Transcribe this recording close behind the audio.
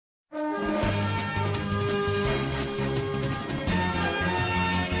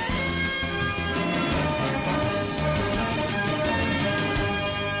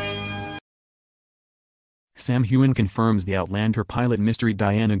Sam Heughan confirms the Outlander pilot mystery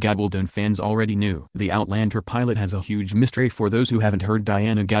Diana Gabaldon fans already knew. The Outlander pilot has a huge mystery for those who haven't heard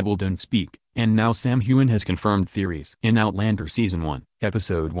Diana Gabaldon speak, and now Sam Heughan has confirmed theories. In Outlander Season 1,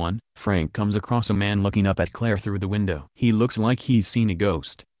 Episode 1, Frank comes across a man looking up at Claire through the window. He looks like he's seen a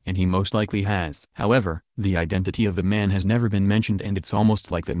ghost, and he most likely has. However, the identity of the man has never been mentioned and it's almost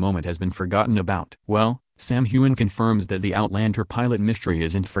like that moment has been forgotten about. Well, Sam Heughan confirms that the Outlander pilot mystery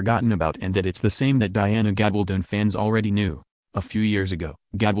isn't forgotten about and that it's the same that Diana Gabaldon fans already knew. A few years ago,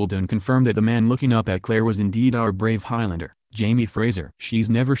 Gabaldon confirmed that the man looking up at Claire was indeed our brave Highlander, Jamie Fraser. She's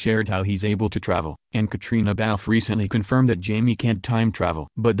never shared how he's able to travel, and Katrina Balfe recently confirmed that Jamie can't time travel,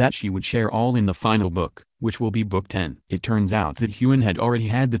 but that she would share all in the final book, which will be Book 10. It turns out that Heughan had already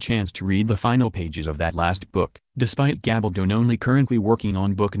had the chance to read the final pages of that last book, despite Gabaldon only currently working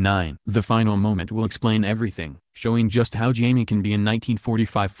on Book 9. The final moment will explain everything, showing just how Jamie can be in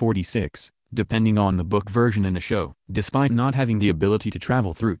 1945-46, depending on the book version in the show, despite not having the ability to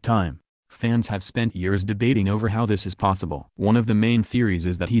travel through time. Fans have spent years debating over how this is possible. One of the main theories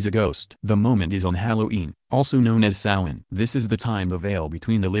is that he's a ghost. The moment is on Halloween, also known as Samhain. This is the time the veil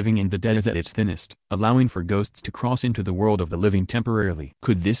between the living and the dead is at its thinnest, allowing for ghosts to cross into the world of the living temporarily.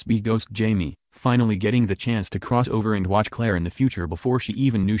 Could this be Ghost Jamie, finally getting the chance to cross over and watch Claire in the future before she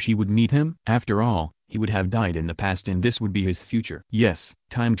even knew she would meet him? After all, he would have died in the past and this would be his future. Yes,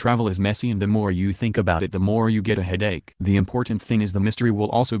 time travel is messy and the more you think about it the more you get a headache. The important thing is the mystery will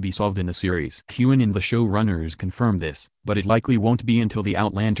also be solved in the series. Heughan and the showrunners confirmed this, but it likely won't be until the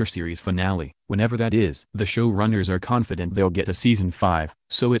Outlander series finale, whenever that is. The showrunners are confident they'll get a season 5,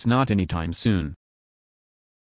 so it's not anytime soon.